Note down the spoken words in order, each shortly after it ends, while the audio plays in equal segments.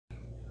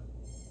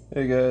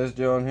Hey guys,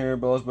 John here,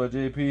 Balls by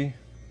JP.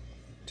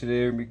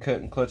 Today we're going to be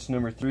cutting clutch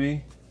number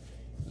 3.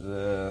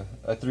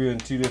 I threw in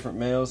 2 different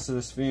males to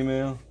this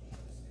female.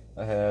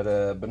 I had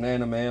a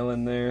banana male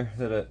in there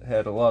that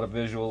had a lot of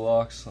visual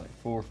locks, like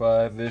 4 or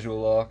 5 visual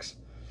locks.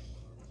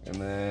 And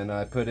then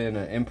I put in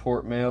an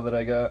import male that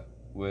I got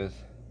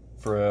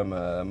from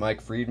Mike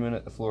Friedman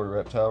at the Florida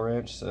Reptile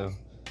Ranch. So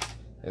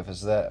if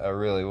it's that, I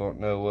really won't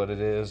know what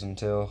it is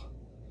until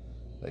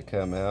they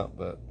come out,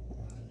 but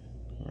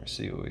let's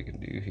see what we can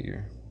do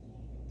here.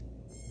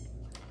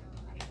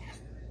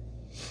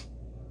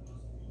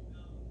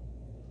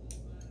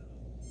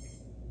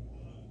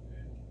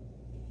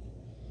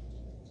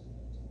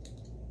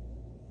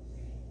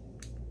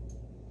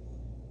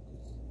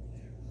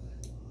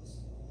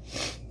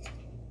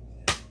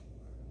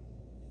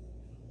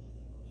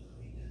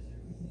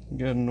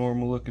 Got a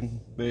normal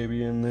looking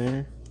baby in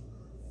there.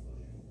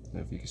 I don't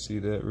know if you can see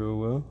that real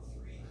well.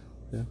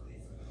 Yeah.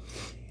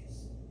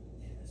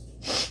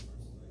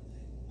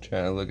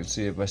 Trying to look and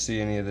see if I see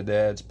any of the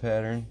dad's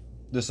pattern.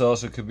 This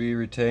also could be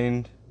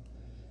retained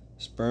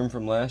sperm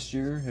from last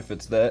year. If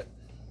it's that,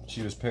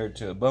 she was paired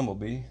to a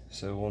bumblebee,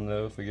 so we'll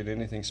know if we get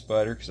anything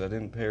spider, because I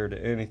didn't pair her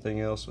to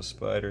anything else with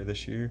spider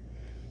this year.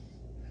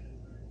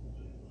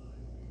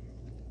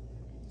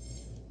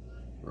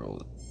 Roll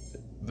the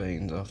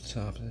veins off the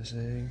top of this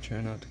egg. Try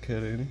not to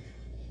cut any.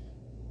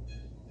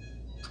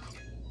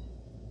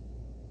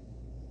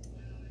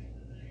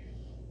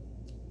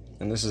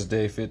 And this is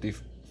day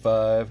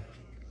 55.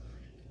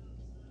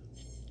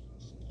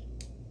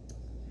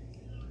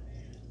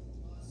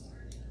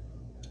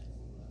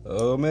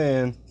 Oh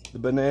man, the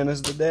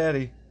banana's the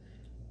daddy.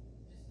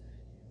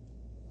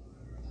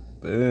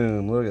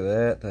 Boom, look at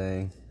that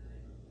thing.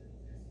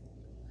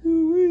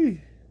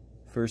 Woo-wee.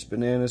 First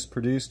bananas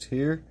produced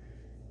here.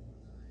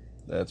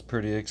 That's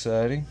pretty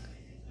exciting.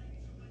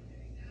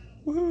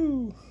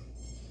 Woohoo!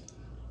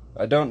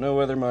 I don't know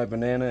whether my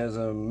banana is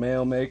a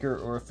male maker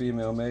or a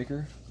female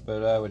maker,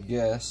 but I would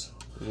guess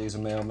that he's a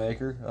male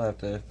maker. I'll have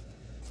to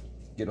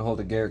get a hold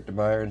of Garrick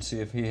DeMeyer and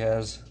see if he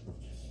has,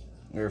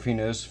 or if he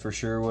knows for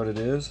sure what it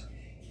is.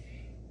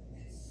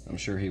 I'm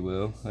sure he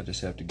will. I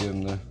just have to give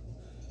him the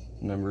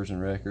numbers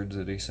and records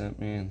that he sent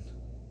me and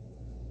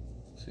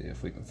see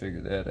if we can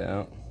figure that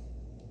out.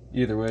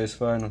 Either way is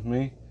fine with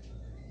me.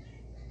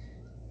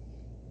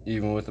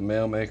 Even with a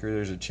male maker,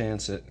 there's a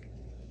chance at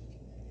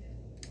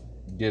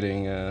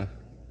getting a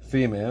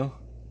female.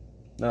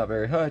 Not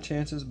very high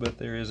chances, but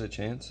there is a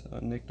chance.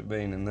 I nicked a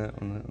vein in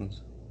that one. That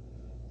one's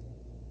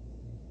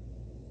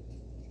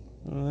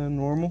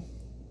normal.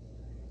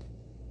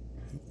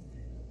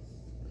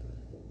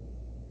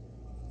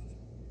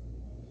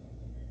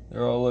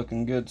 They're all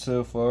looking good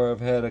so far. I've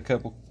had a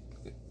couple.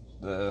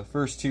 The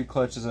first 2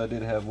 clutches, I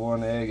did have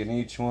 1 egg in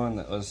each one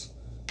that was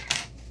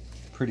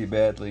pretty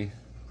badly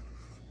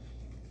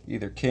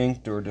either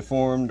kinked or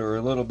deformed or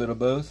a little bit of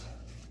both.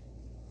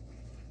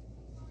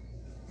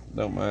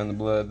 Don't mind the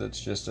blood, that's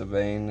just a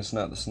vein. It's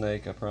not the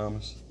snake, I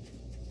promise.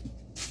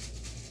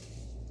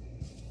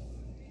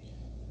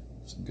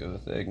 Let's go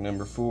with egg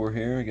number 4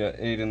 here. We got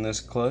 8 in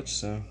this clutch,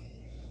 so I'm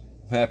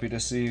happy to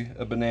see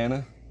a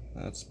banana.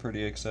 That's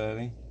pretty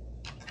exciting.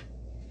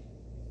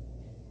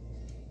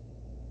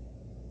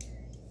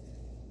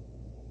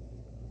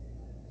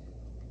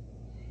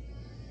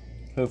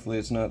 Hopefully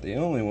it's not the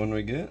only one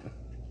we get.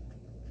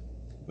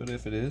 But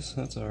if it is,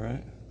 that's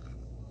alright.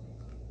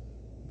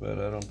 But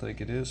I don't think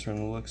it is from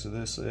the looks of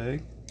this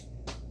egg.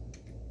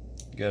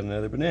 Got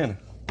another banana.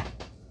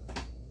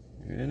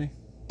 You ready?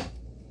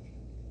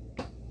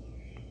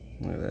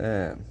 Look at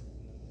that.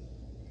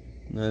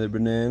 Another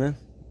banana.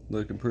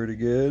 Looking pretty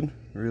good.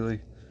 Really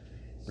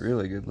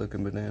good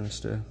looking banana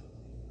stuff.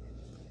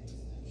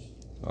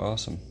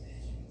 Awesome.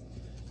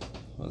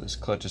 Well, this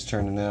clutch is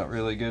turning out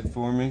really good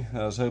for me.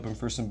 I was hoping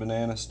for some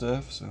banana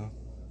stuff, so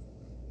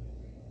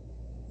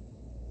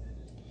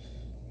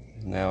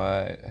now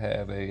I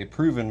have a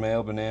proven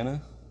male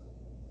banana.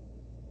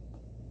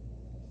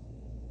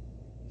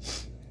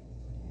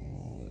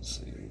 Let's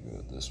see, we'll go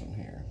with this one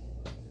here.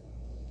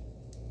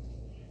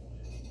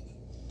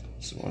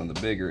 It's one of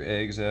the bigger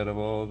eggs out of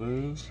all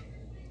those.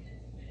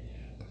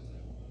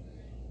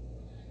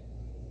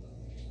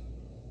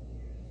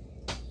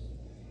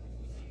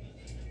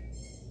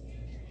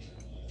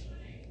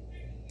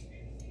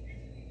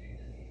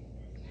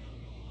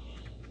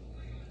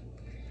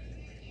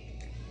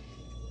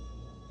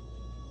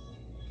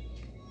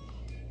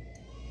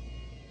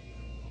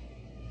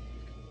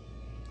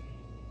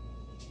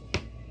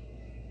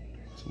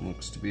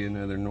 Looks to be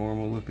another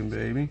normal looking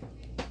baby.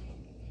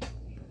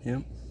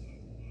 Yep.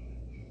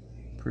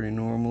 Pretty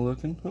normal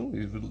looking. Oh,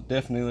 he's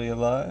definitely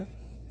alive.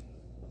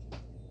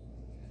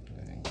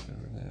 I can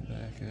cover that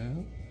back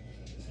out.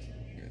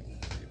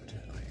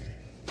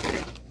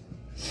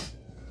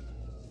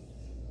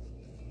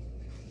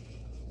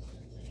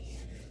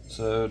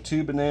 So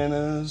 2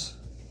 bananas,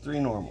 3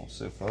 normals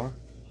so far.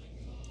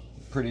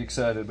 Pretty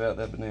excited about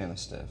that banana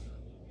stuff.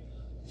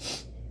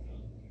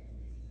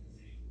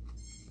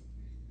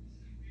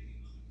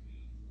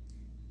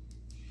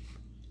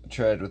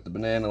 tried with the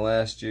banana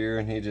last year,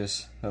 and I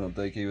don't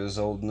think he was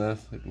old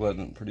enough. It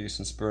wasn't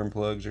producing sperm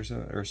plugs or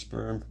something, or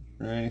sperm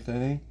or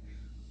anything.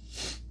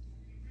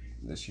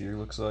 This year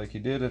looks like he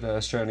did it. I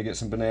was trying to get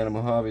some banana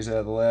Mojaves out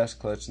of the last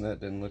clutch, and that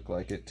didn't look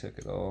like it took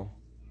it all.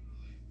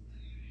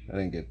 I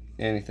didn't get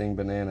anything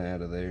banana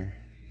out of there.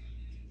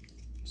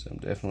 So I'm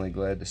definitely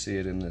glad to see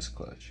it in this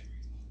clutch.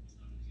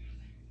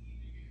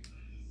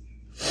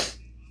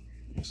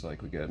 Looks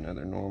like we got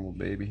another normal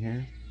baby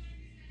here.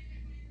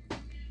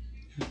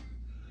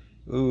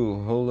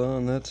 Ooh, hold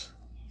on,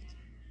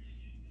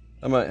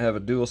 I might have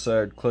a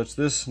dual-sided clutch.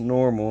 This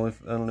normal,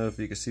 I don't know if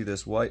you can see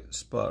this white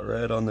spot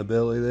right on the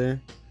belly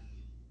there.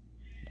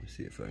 Let's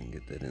see if I can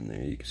get that in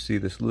there. You can see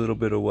this little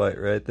bit of white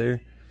right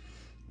there.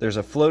 There's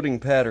a floating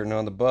pattern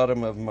on the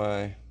bottom of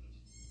my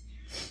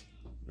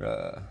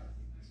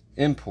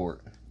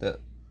import that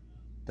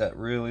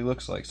really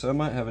looks like. So I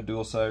might have a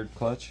dual-sided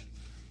clutch.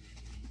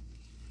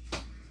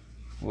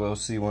 We'll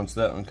see once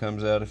that one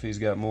comes out if he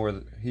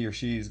or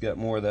she's got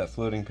more of that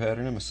floating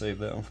pattern. I'm gonna save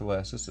that one for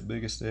last. It's the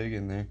biggest egg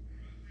in there.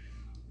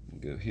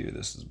 Go here.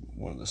 This is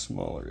one of the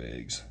smaller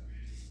eggs.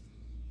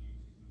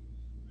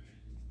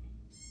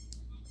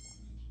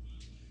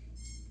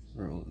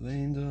 Roll the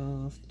veins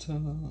off the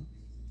top.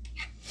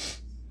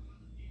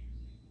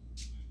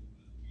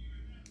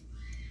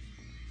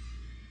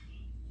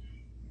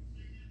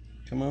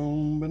 Come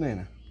on,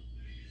 banana.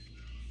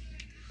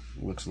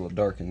 Looks a little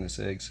dark in this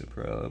egg, so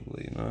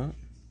probably not.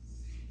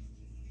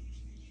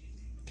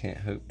 Can't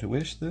hope to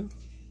wish, though.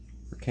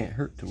 Or can't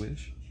hurt to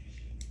wish.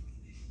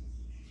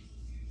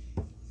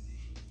 Let's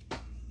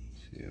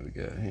see what we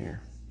got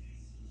here.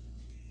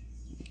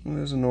 Well,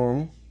 there's a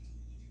normal.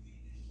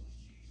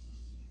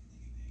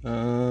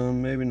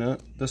 Maybe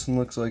not. This one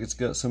looks like it's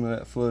got some of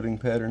that floating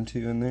pattern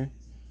too in there.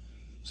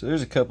 So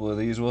there's a couple of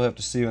these. We'll have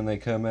to see when they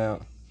come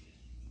out.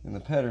 And the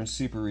pattern's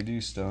super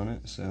reduced on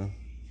it, so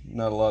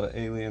not a lot of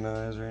alien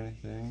eyes or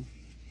anything.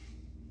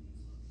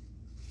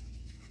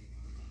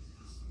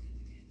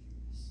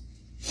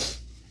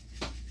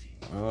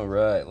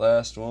 Alright,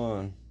 last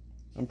one.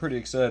 I'm pretty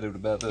excited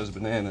about those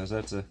bananas.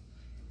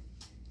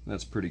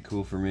 That's pretty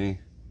cool for me.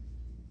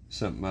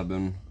 Something I've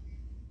been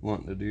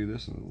wanting to do.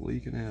 This one's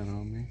leaking out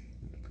on me.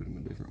 Put them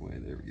a different way.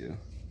 There we go.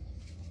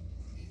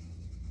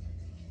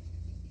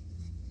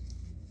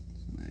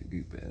 Some of that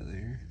goop out of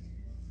there.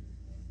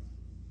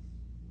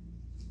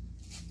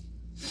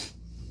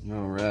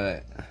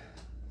 Alright.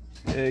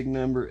 Egg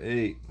number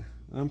 8.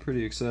 I'm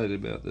pretty excited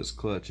about this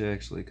clutch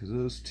actually, because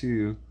those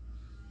two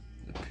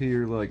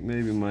appear like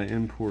maybe my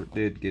import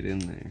did get in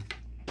there,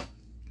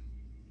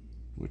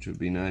 which would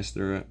be nice.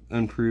 They're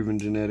unproven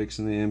genetics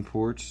in the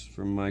imports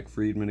from Mike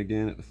Friedman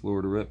again at the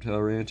Florida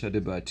Reptile Ranch. I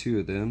did buy 2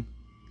 of them.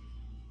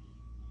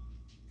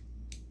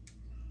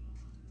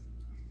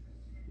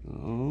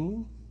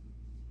 Oh,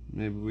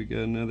 maybe we got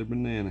another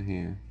banana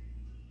here.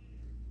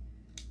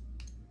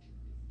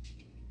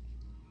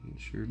 We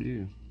sure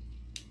do.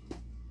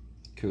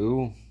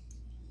 Cool.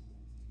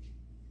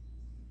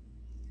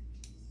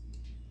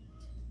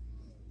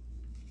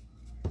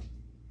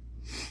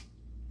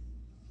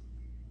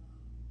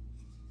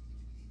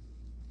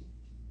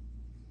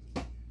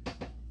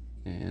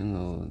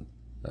 And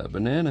a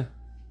banana.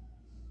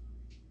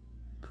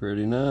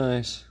 Pretty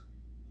nice.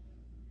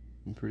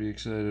 I'm pretty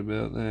excited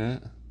about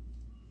that.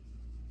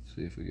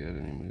 See if we got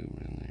any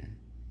movement in there.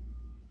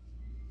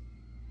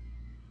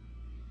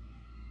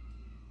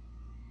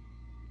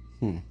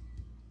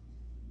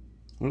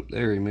 Oh,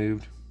 there he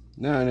moved.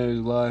 Now I know he's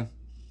alive.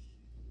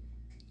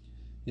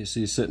 You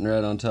see he's sitting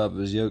right on top of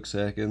his yolk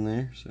sac in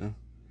there, so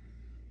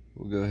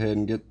we'll go ahead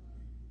and get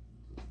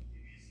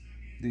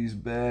these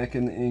back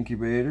in the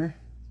incubator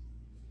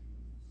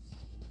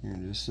here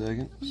in just a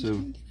second.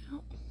 So,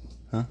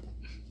 huh?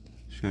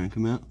 It's trying to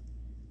come out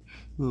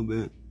a little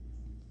bit.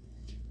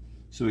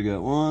 So we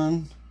got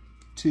 1,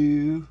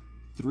 2,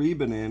 3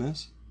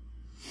 bananas.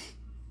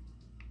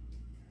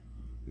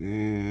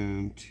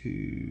 And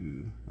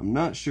 2. I'm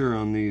not sure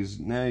on these.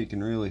 Now you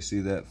can really see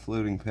that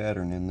floating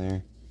pattern in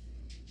there.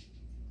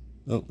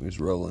 Oh, he's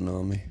rolling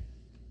on me.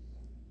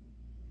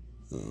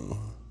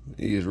 Oh,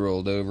 he's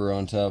rolled over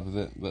on top of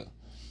it, but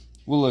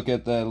we'll look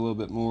at that a little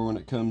bit more when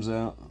it comes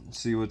out and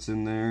see what's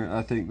in there.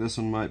 I think this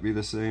one might be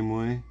the same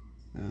way.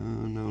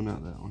 No,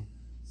 not that one.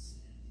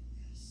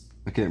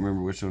 I can't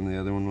remember which one the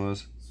other one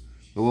was,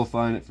 but we'll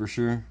find it for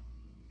sure.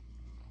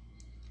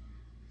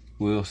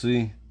 We'll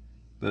see.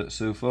 But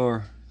so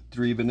far,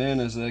 3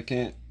 bananas. I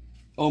can't,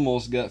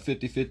 almost got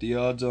 50-50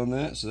 odds on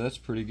that, so that's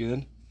pretty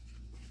good.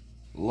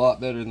 A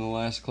lot better than the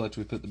last clutch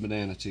we put the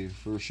banana to,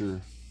 for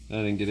sure. I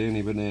didn't get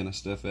any banana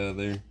stuff out of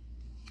there.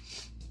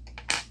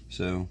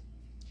 So,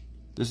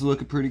 this is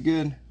looking pretty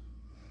good.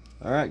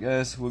 Alright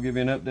guys, we'll give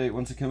you an update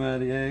once they come out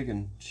of the egg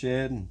and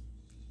shed. And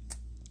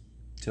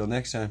till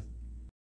next time.